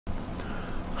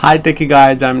Hi techie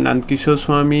guys, I'm Nankishore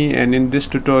Swami, and in this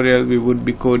tutorial we would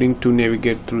be coding to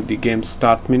navigate through the game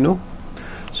start menu.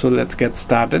 So let's get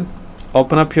started.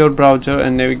 Open up your browser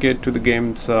and navigate to the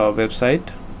game's website.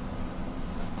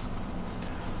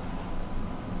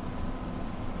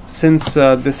 Since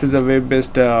this is a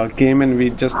web-based game and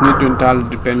we just need to entirely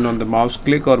depend on the mouse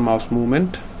click or mouse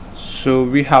movement, so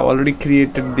we have already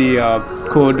created the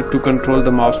code to control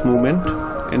the mouse movement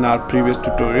in our previous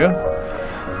tutorial.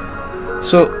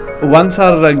 So once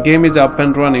our game is up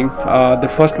and running, the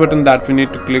first button that we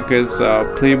need to click is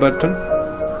play button.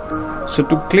 So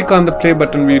to click on the play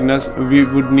button, we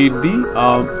would need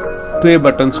the play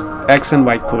button's X and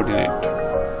Y coordinate.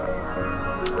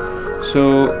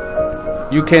 So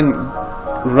you can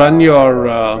run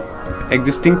your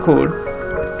existing code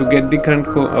to get the current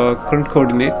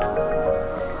coordinate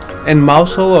and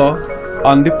mouse over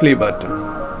on the play button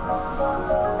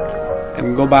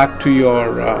and go back to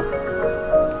your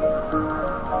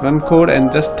run code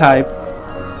and just type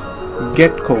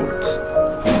get codes.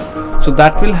 So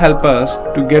that will help us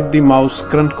to get the mouse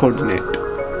current coordinate.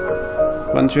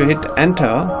 Once you hit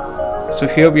enter, so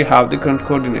here we have the current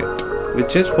coordinate,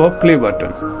 which is for play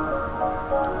button.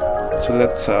 So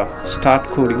let's start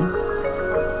coding.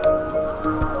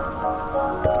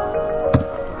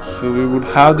 So we would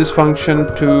have this function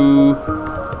to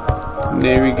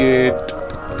navigate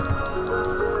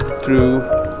through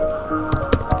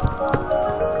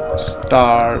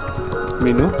start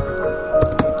menu.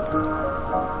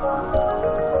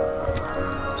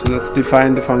 So let's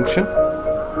define the function.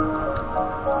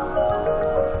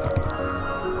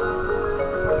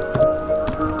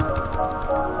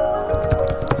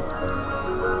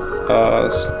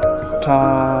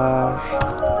 Start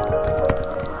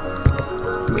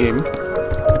game,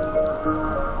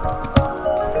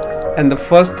 and the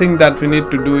first thing that we need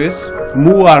to do is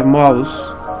move our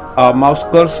mouse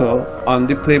cursor on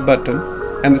the play button,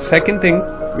 and the second thing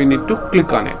we need to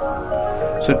click on it.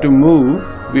 So to move,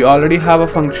 we already have a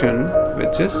function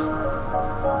which is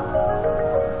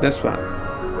this one,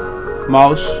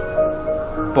 mouse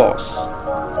pause.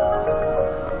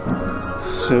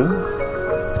 So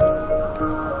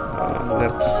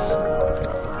let's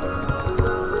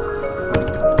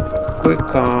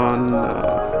click on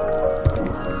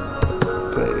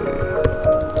play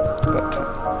button.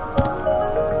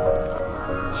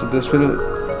 So this will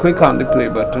click on the play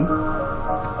button,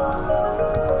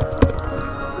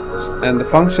 and the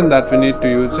function that we need to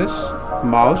use is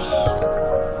mouse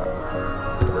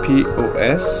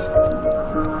pos,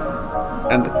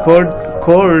 and the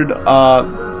code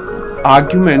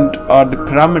argument or the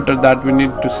parameter that we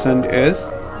need to send is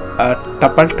a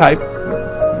tuple type.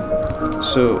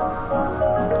 So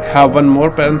have one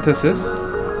more parenthesis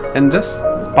and just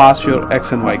pass your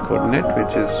X and Y coordinate,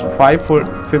 which is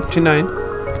 59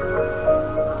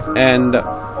 and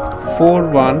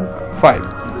 415.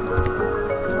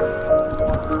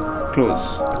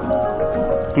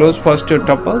 Close first your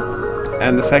tuple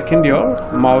and the second your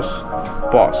mouse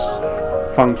pause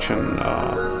function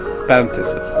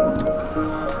parenthesis.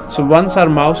 So once our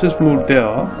mouse is moved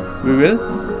there, we will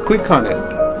click on it.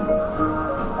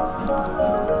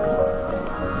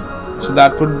 So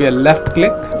that would be a left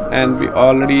click, and we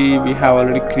have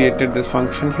already created this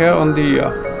function here on the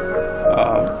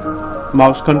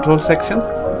mouse control section.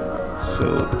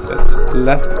 So that's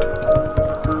left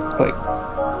click.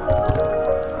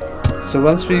 So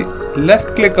once we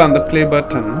left click on the play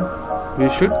button, we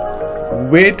should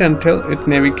wait until it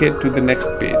navigates to the next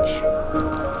page.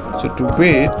 So to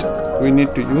wait, we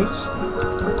need to use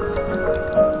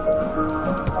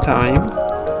time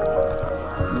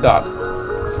dot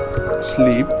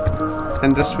sleep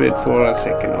and just wait for a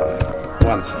second or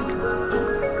 1 second.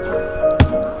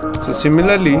 So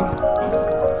similarly,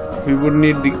 we would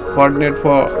need the coordinate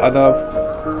for other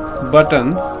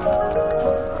buttons,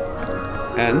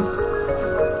 and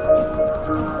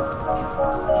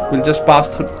we'll just pass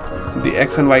through the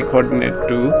X and Y coordinate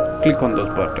to click on those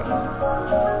buttons.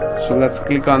 So let's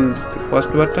click on the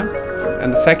first button,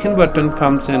 and the second button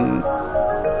comes in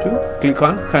to click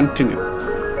on continue.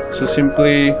 So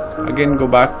simply again go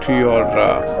back to your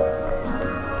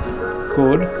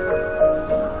code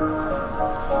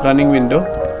running window,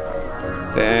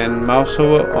 then mouse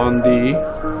over on the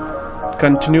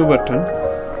continue button,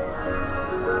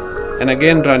 and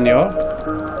again run your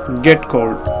get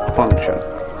code function.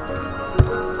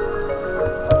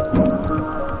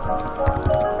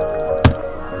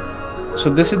 So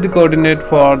this is the coordinate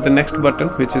for the next button,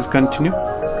 which is continue.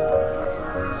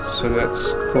 So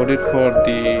let's code it for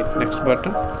the next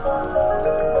button.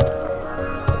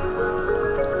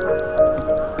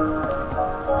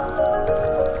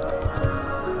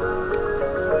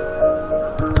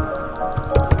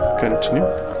 continue,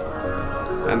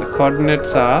 and the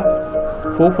coordinates are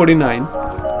 449,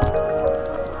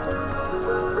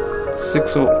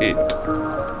 608.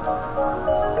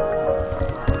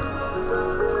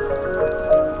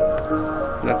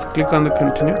 Let's click on the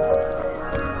continue,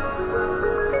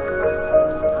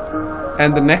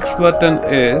 and the next button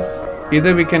is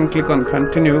either we can click on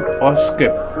continue or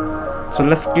skip. So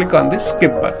let's click on the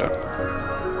skip button.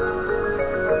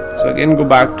 So again, go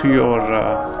back to your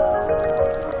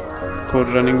code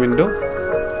running window,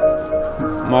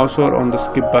 mouse over on the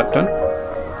skip button,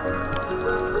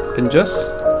 and just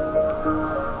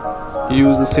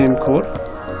use the same code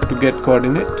to get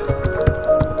coordinate.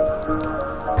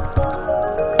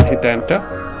 Hit enter.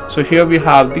 So here we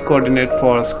have the coordinate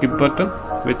for skip button,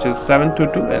 which is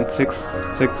 722 and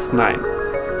 669.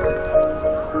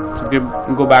 So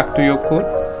go back to your code,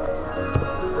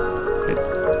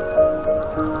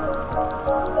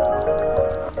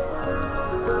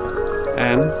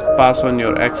 and pass on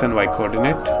your x and y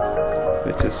coordinate,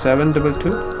 which is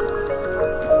 722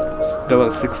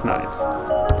 669.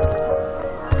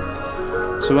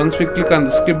 So once we click on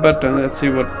the skip button, let's see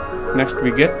what next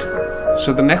we get.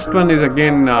 So the next one is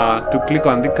again to click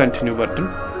on the continue button.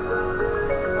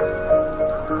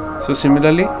 So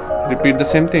similarly, repeat the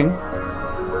same thing,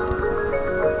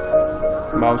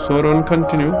 mouse over on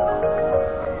continue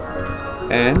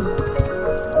and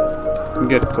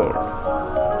get code,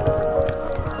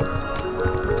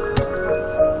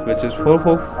 which is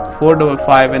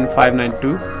 455 and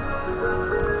 592.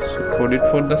 So code it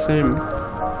for the same.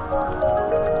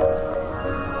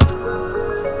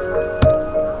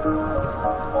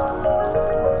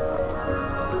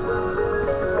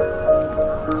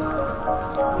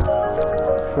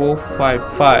 Four, 5,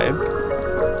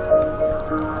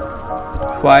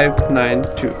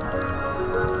 592.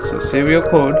 So save your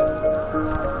code,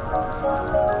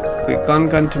 click on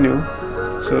continue.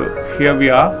 So here we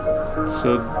are.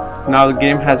 So now the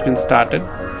game has been started.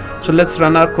 So let's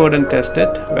run our code and test it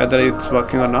whether it's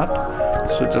working or not.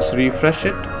 So just refresh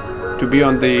it to be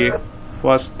on the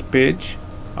first page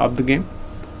of the game.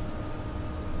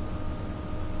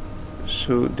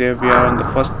 So there we are on the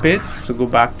first page. So go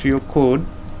back to your code,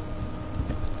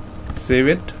 save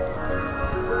it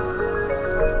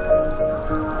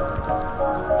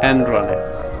and run it.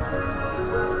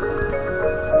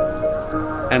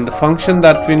 And the function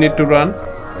that we need to run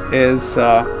is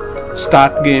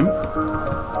start game.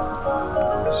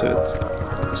 So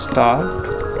it's start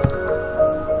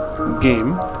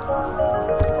game,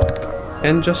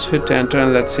 and just hit enter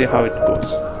and let's see how it goes.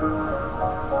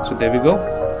 So there we go.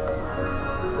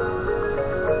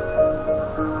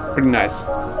 Pretty nice.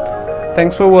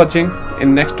 Thanks for watching.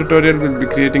 In next tutorial we'll be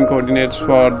creating coordinates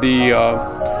for the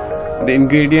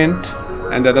ingredient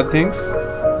and other things.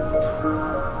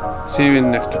 See you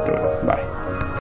in next tutorial. Bye.